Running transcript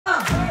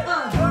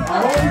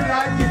hope you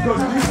like it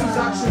because this is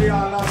actually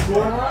our last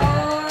one.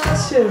 Ah,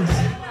 shoot.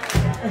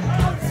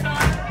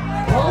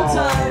 All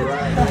time.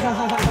 Right.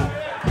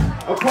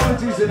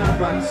 Apologies in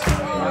advance.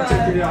 I'm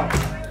taking it out.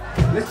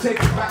 Let's take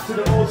it back to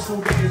the old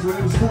school days when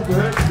it was cool for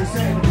her to be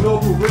setting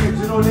local waves,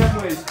 you know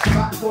them ways.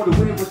 Back before the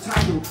wave was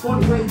tangled.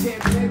 Fun way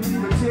getting maybe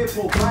even tape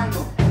or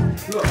vinyl.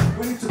 Look,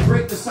 we need to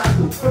break the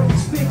cycle. But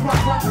these big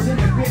rock rappers in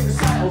the big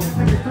recital.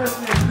 Every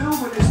person in blue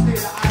when they stay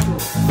the idol.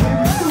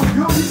 Maybe still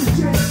young, you can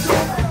change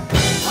stuff.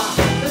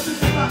 Let's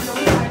just get back to the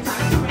right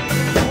time. Too many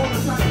things all the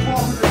time to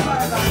fall from the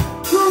sideline.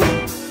 True.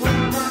 When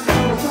I'm running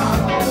all the time,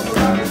 all over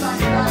the it's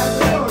like an eye of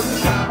the world.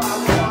 This time I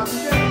will watch the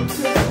game,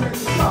 break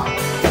the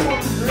stop.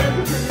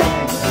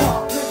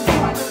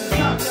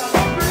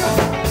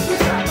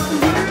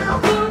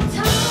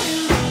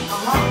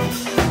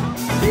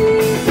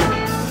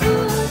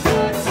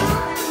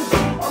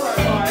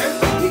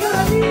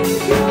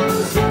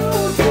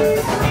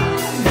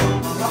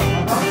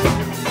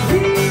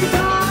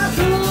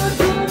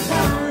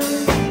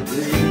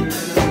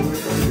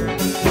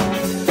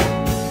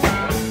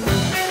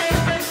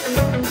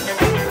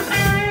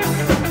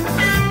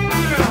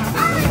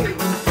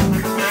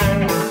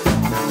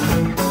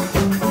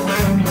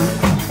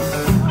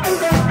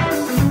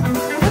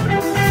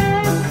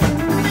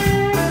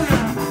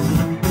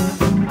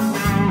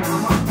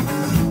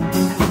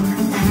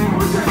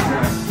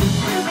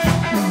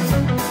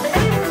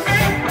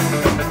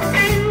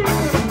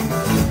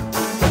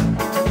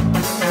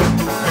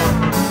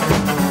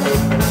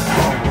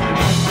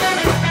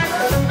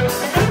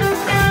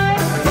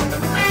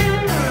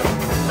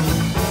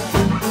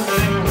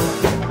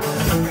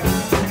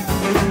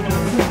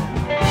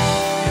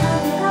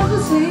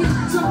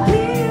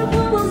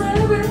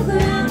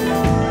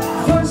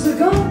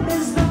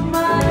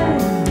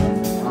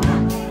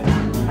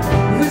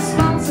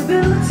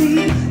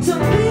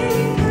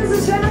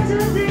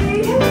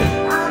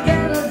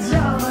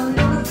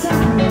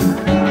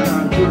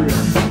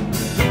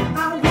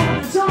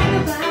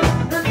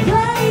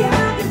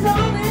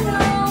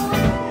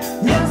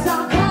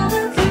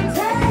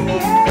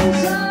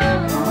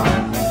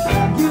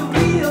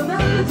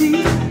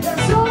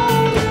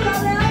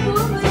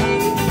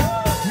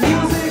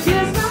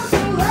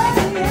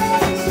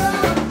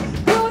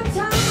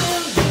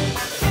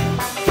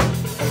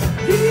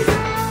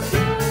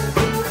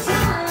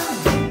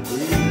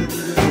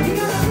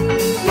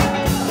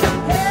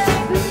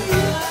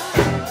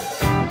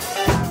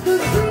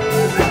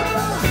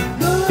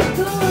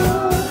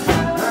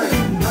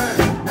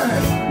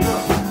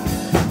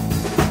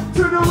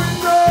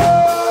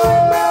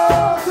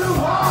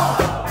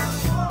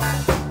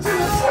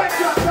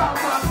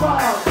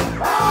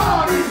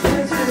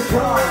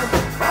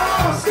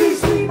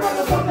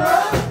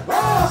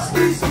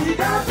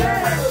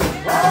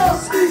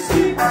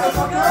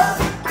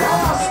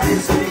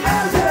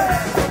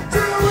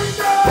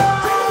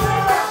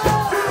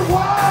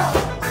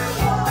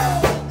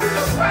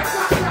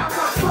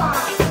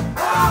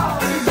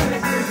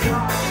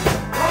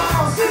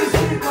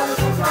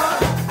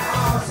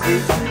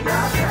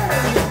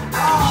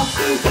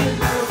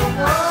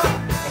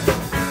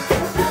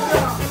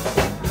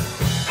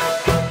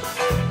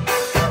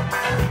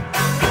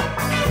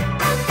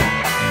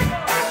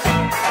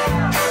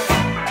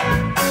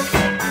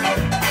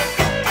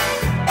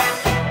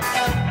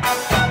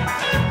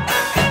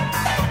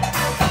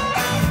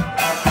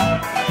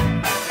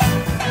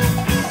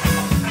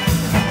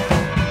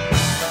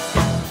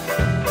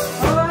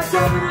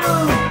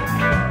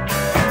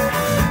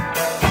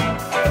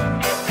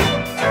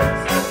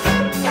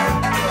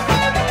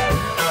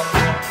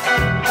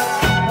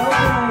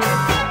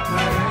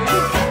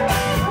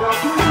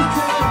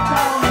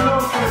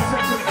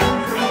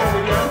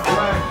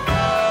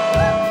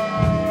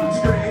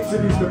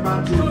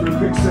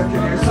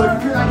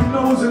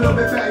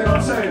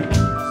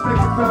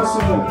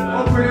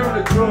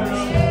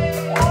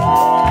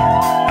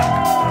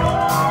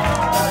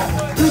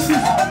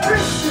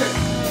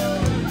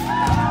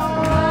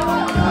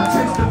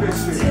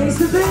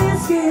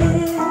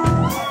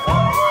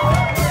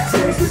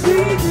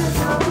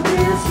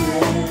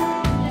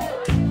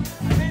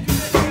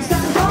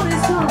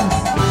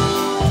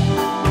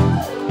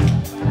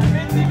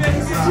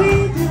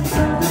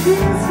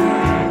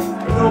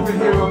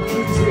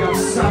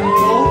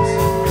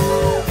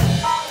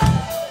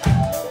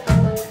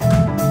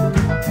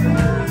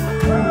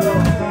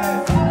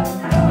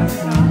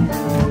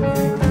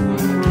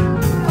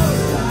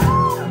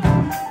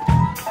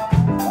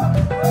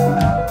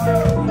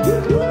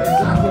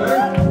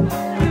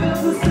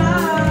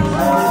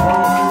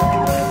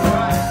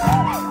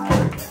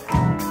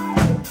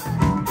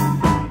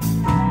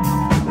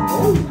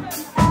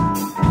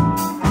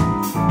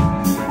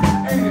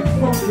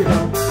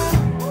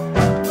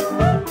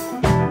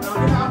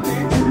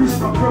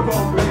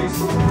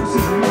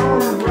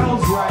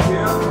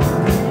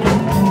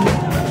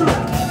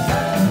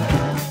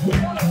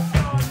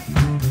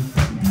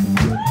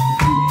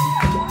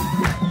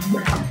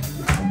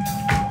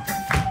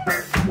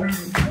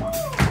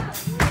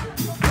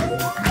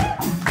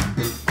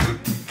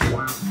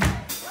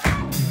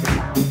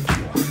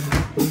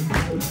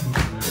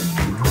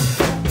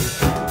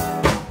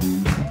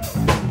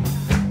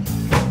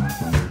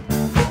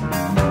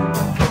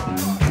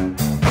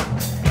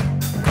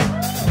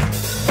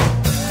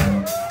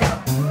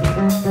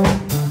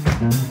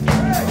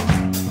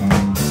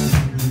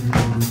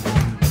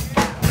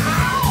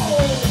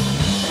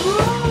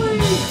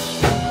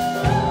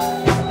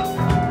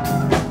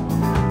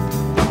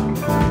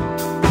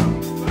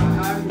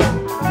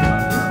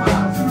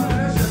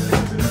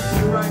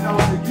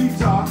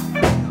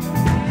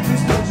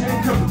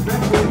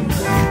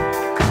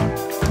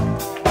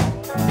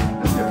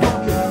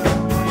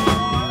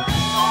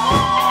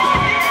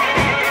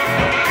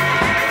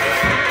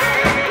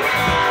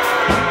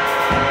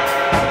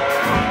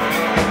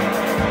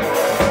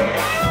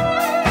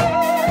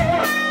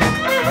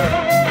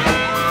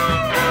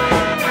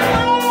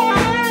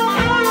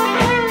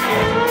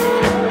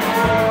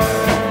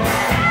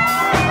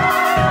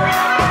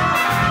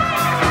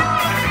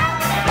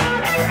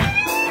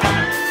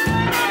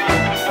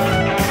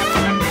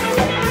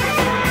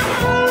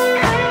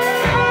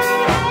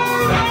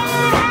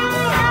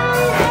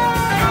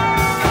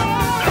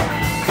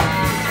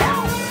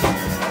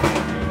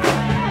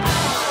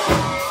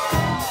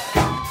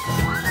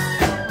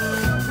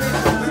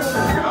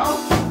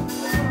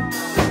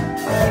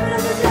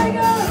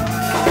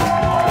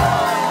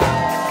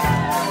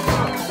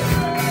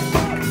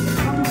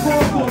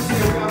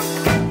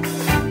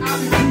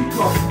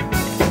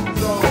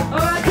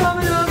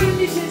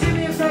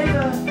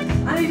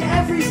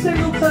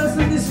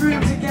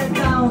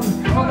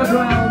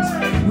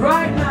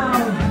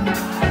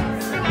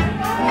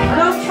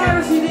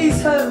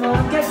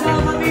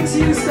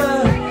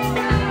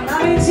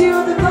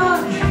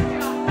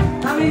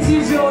 It's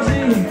you,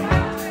 Georgie.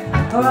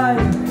 Alright,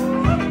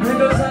 and it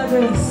goes like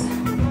this.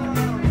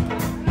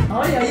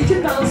 Oh yeah, you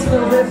can bounce a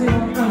little bit if you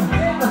want.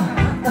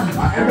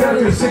 Everybody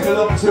can sing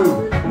along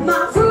too.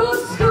 My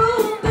fruit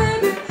school,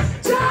 baby,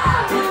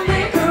 driving me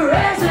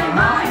crazy.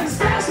 My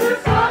expression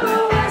for the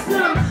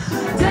western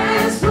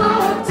dance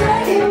floor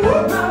day.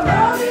 My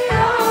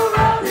rodeo,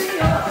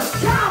 rodeo.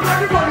 Come on,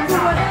 everybody,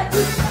 do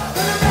it.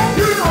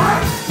 You know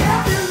it.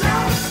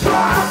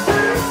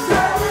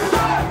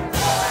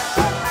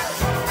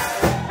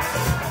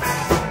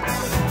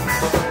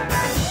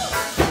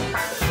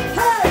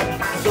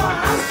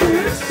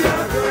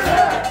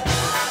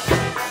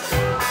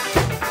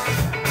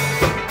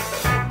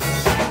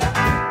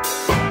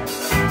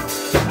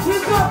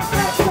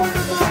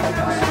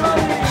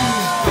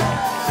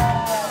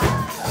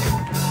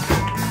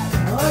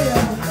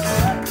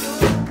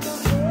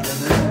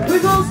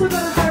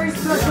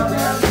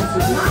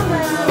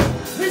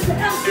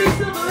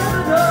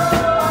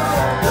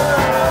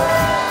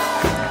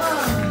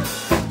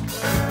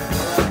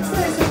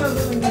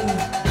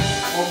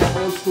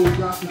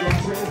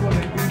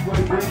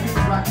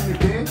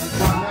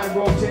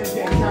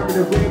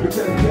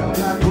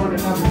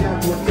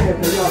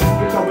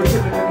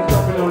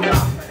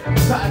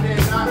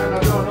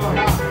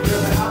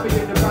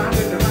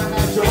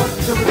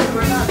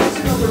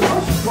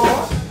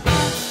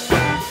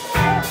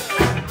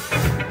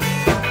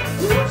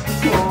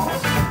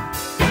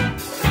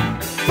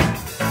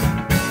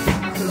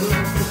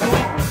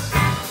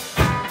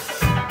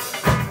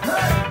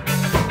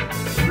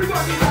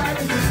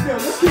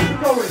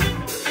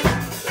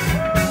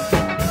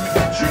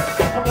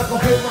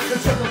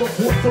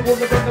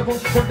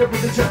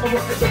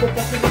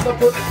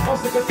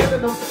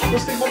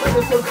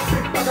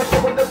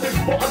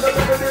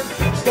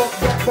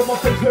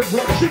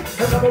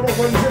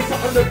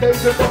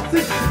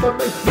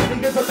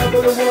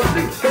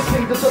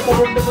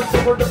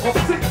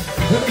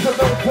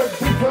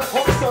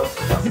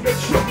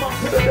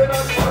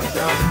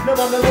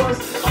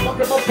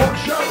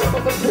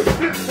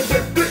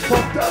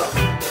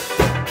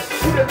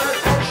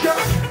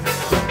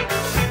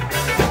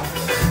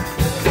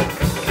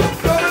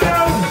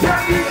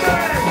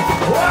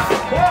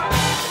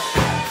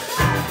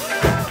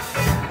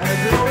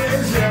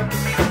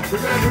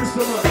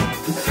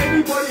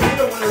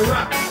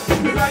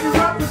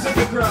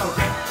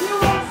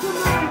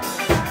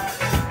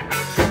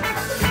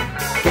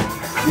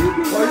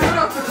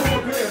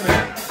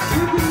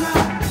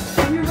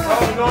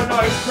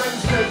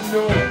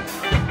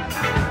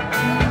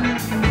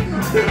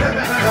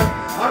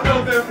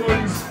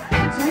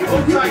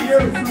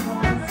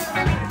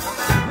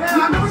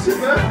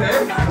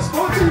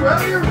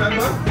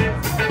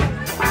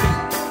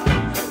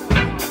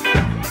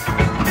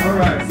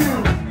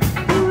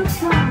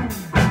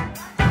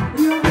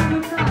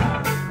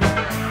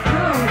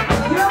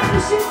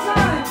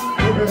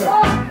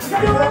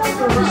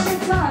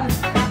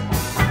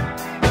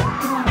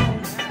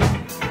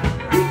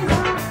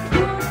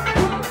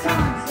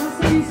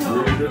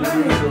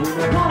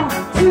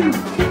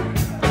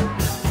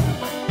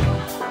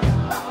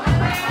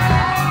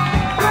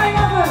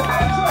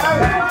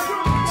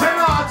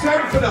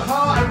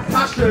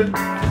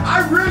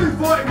 I really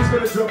thought he was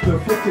going to drop the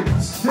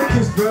freaking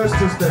sickest verse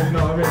just then, you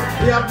know what I mean?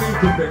 He had me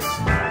convinced.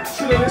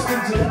 Should have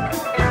listened to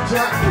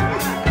Jack.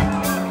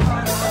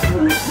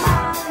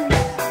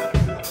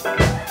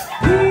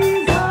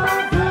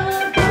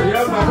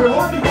 Yeah, man, we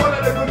hope you all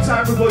had a good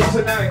time with us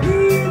tonight. We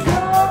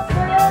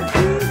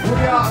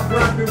are a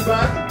brand new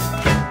band.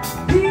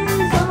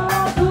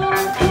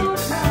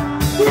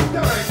 Good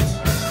times.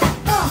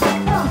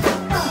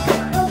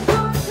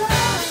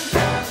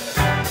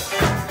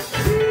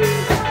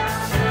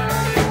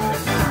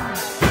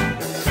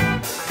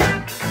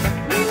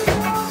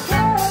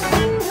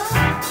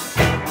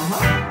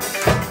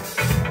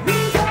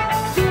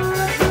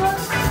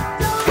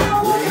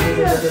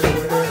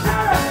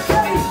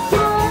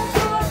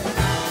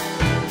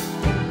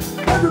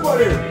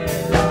 Everybody!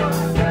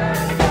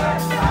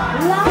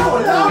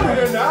 Louder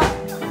than that!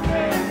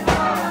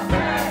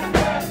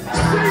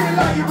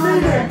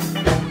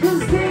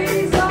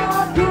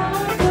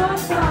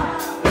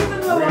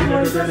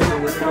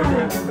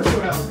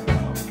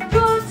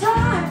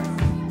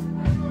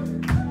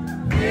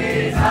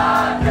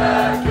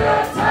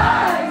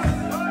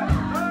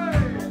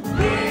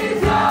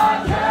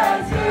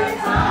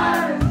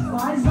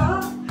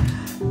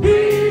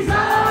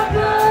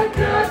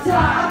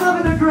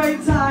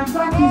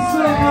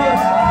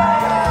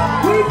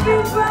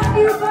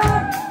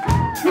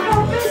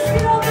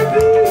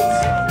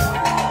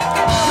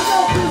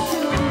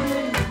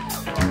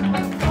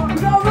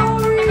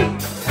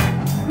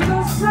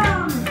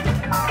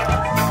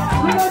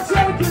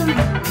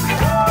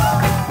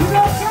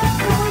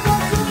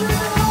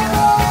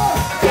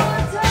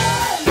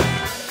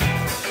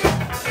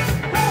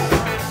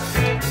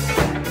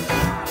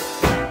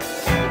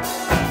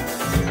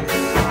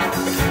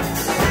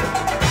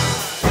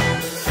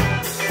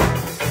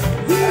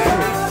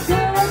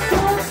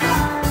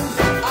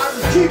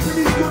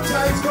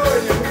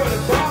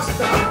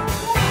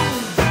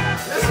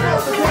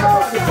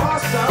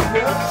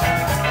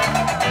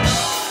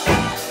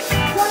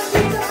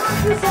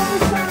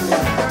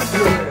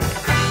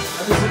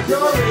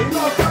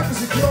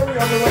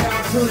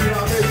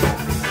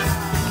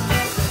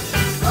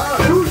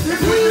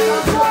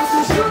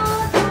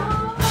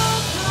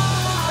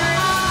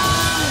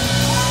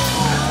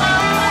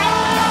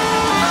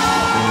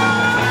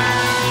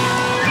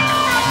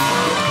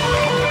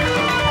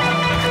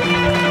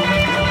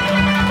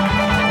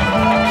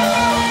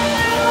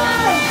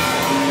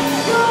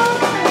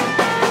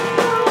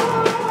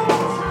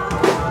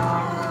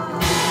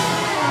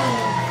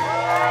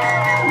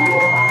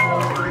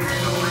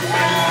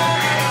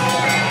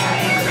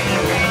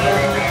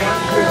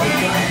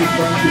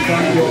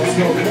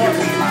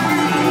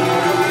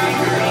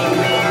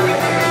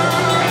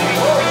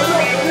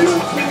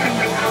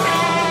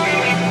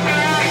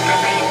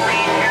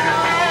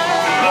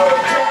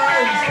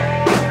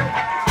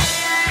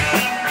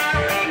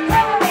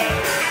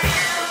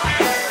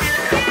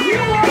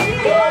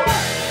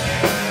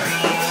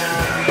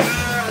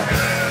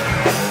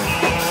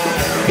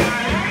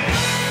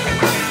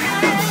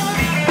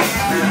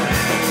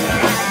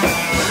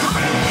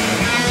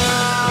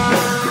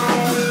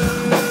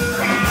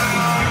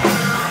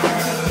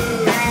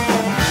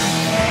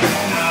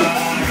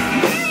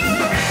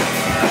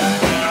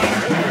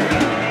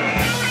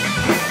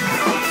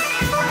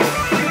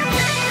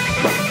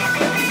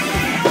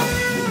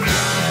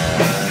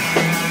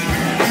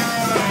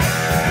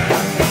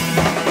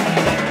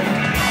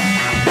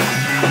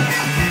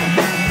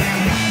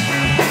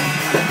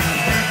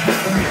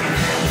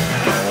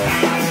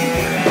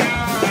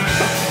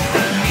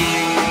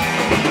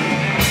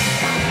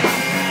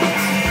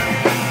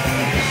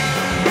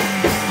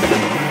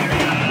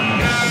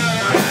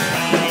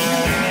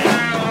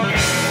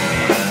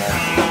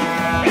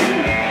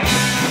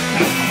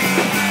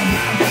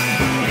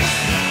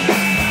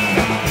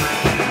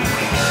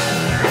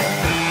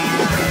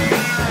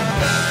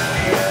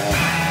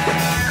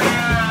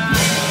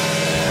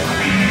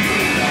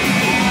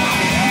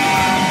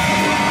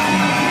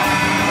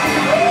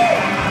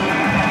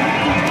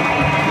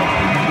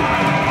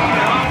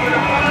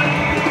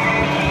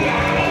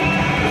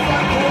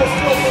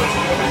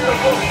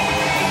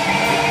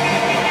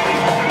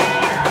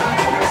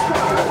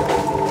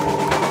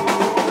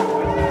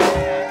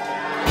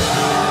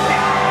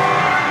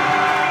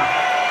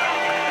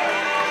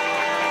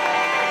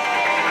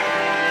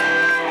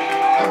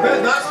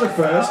 bet that's the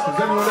first. Has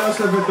anyone else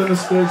ever done a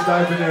stage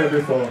dive in here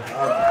before?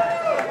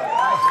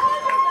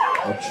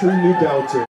 I truly doubt it.